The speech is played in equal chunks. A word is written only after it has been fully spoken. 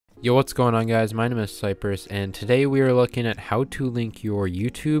Yo, what's going on, guys? My name is Cypress, and today we are looking at how to link your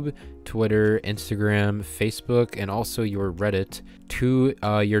YouTube, Twitter, Instagram, Facebook, and also your Reddit to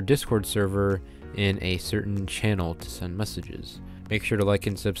your Discord server in a certain channel to send messages. Make sure to like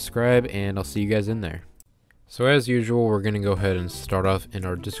and subscribe, and I'll see you guys in there. So as usual, we're going to go ahead and start off in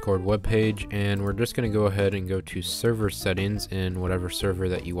our Discord webpage, and we're just going to go ahead and go to server settings in whatever server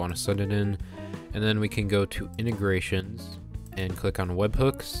that you want to send it in, and then we can go to integrations and click on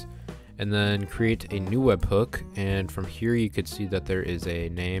webhooks, and then create a new webhook. And from here you could see that there is a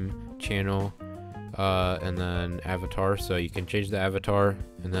name, channel, and then avatar, so you can change the avatar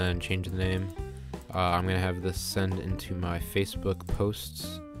and then change the name. I'm gonna have this send into my Facebook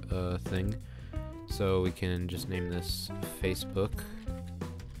posts thing, so we can just name this Facebook,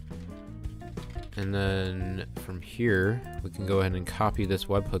 and then from here we can go ahead and copy this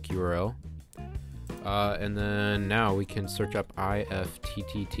webhook URL. And then now we can search up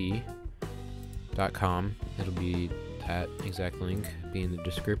IFTTT.com. It'll be that exact link be in the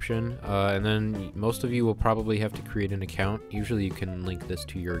description. And then most of you will probably have to create an account. Usually you can link this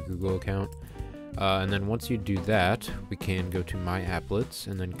to your Google account. And then once you do that, we can go to My Applets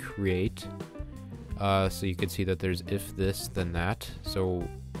and then create. So you can see that there's if this then that. So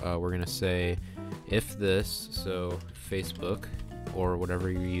we're gonna say if this, so Facebook or whatever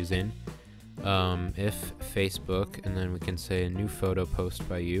you're using. If Facebook, and then we can say a new photo post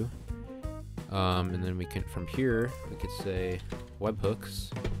by you, and then we can, from here we could say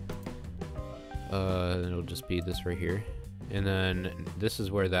webhooks, and it'll just be this right here, and then this is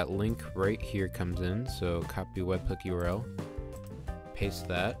where that link right here comes in. So copy webhook URL, paste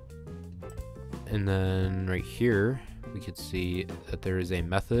that, and then right here we could see that there is a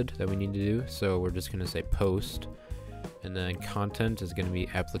method that we need to do, so we're just going to say post. And then content is going to be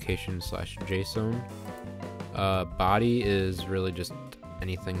application/JSON. Body is really just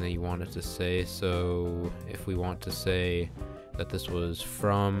anything that you want it to say. So if we want to say that this was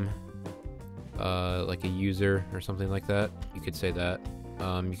from like a user or something like that, you could say that.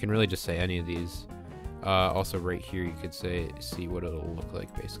 You can really just say any of these. Also right here you could say, see what it'll look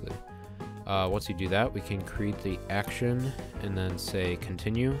like basically. Once you do that, we can create the action and then say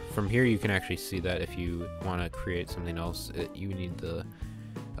continue. From here you can actually see that if you want to create something else, you need the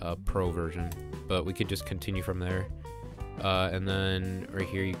pro version, but we could just continue from there. And then right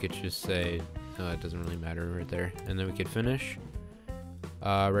here you could just say it doesn't really matter right there, and then we could finish.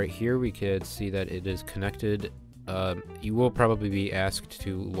 Right here we could see that it is connected. You will probably be asked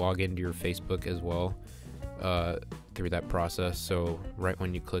to log into your Facebook as well through that process, so right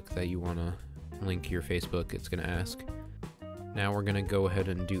when you click that you want to link your Facebook, it's going to ask. Now we're going to go ahead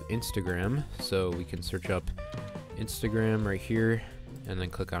and do Instagram, so we can search up Instagram right here and then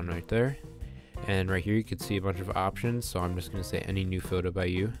click on right there, and right here you can see a bunch of options, so I'm just going to say any new photo by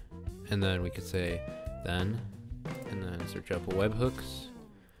you, and then we could say then, and then search up webhooks,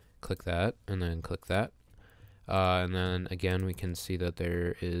 click that, and then click that. And then again we can see that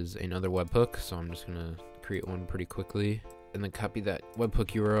there is another webhook, so I'm just gonna create one pretty quickly and then copy that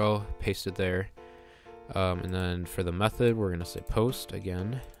webhook URL, paste it there, and then for the method we're gonna say post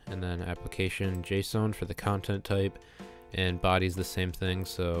again, and then application JSON for the content type, and body's the same thing,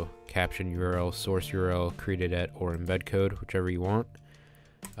 so caption URL, source URL, created at or embed code, whichever you want,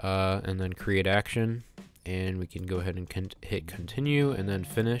 and then create action, and we can go ahead and hit continue and then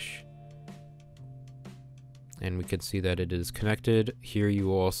finish. And we can see that it is connected. Here you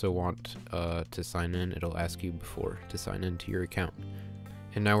will also want to sign in. It'll ask you before to sign into your account.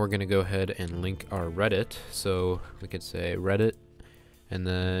 And now we're going to go ahead and link our Reddit. So we could say Reddit, and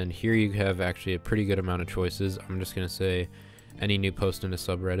then here you have actually a pretty good amount of choices. I'm just going to say any new post in a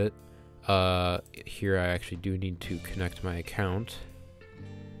subreddit. Here I actually do need to connect my account.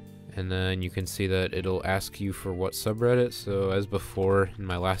 And then you can see that it'll ask you for what subreddit. So as before in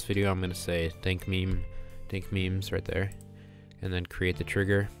my last video, I'm going to say Think memes right there, and then create the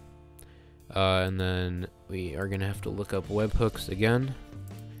trigger, and then we are gonna have to look up webhooks again,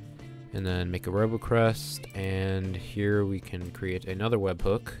 and then make a web request, and here we can create another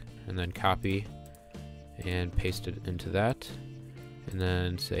webhook and then copy and paste it into that, and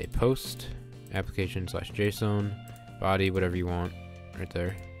then say post application/JSON, body, whatever you want right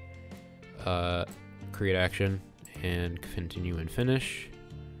there, create action and continue and finish.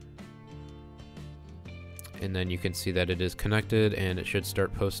 And then you can see that it is connected, and it should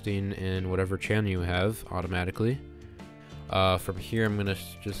start posting in whatever channel you have automatically. From here I'm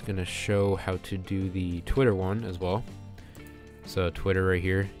just gonna show how to do the Twitter one as well. So Twitter right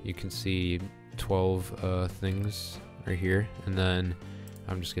here, you can see 12 things right here, and then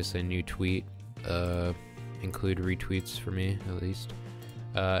I'm just gonna say new tweet, include retweets for me at least.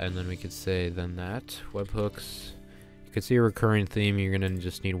 And then we could say then that webhooks. You could see a recurring theme. You're gonna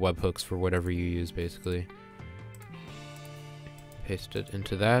just need webhooks for whatever you use, basically. Paste it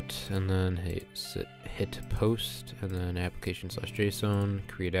into that, and then hit post, and then application/JSON,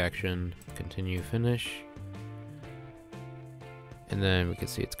 create action, continue, finish. And then we can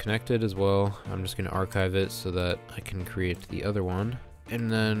see it's connected as well. I'm just gonna archive it so that I can create the other one.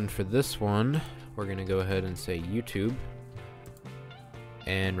 And then for this one, we're gonna go ahead and say YouTube.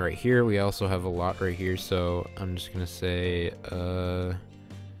 And right here, we also have a lot right here, so I'm just gonna say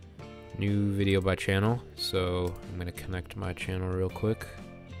new video by channel. So I'm gonna connect my channel real quick.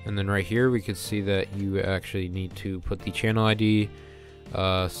 And then right here, we could see that you actually need to put the channel ID.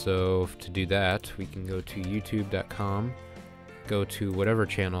 So to do that, we can go to youtube.com, go to whatever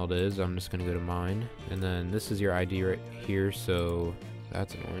channel it is. I'm just gonna go to mine. And then this is your ID right here, so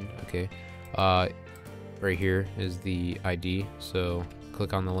that's annoying. Okay. Right here is the ID, so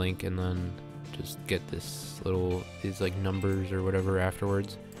click on the link and then just get these like numbers or whatever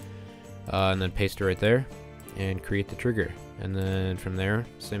afterwards, and then paste it right there and create the trigger. And then from there,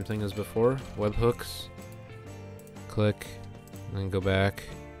 same thing as before, webhooks, click, and then go back,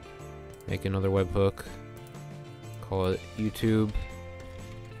 make another webhook, call it YouTube,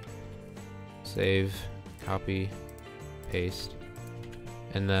 save, copy, paste,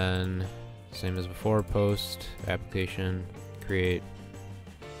 and then same as before, post, application, create,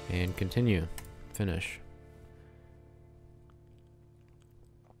 and continue, finish.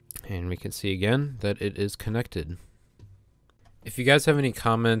 And we can see again that it is connected. If you guys have any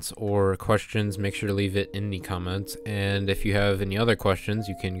comments or questions, make sure to leave it in the comments. And if you have any other questions,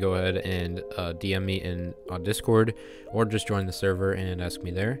 you can go ahead and DM me in Discord, or just join the server and ask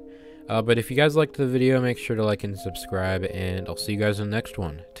me there. But if you guys liked the video, make sure to like and subscribe, and I'll see you guys in the next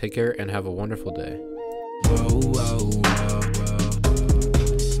one. Take care and have a wonderful day. Whoa, whoa, whoa, whoa.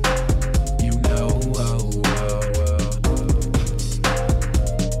 You know, whoa, whoa, whoa.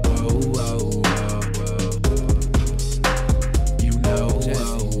 Whoa, whoa, whoa, whoa. You know,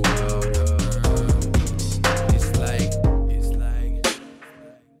 whoa, whoa, whoa. It's like,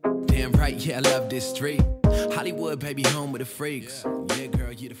 damn right, yeah, I love this street. Hollywood, baby, home with the freaks. Yeah,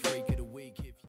 girl, you the freak of the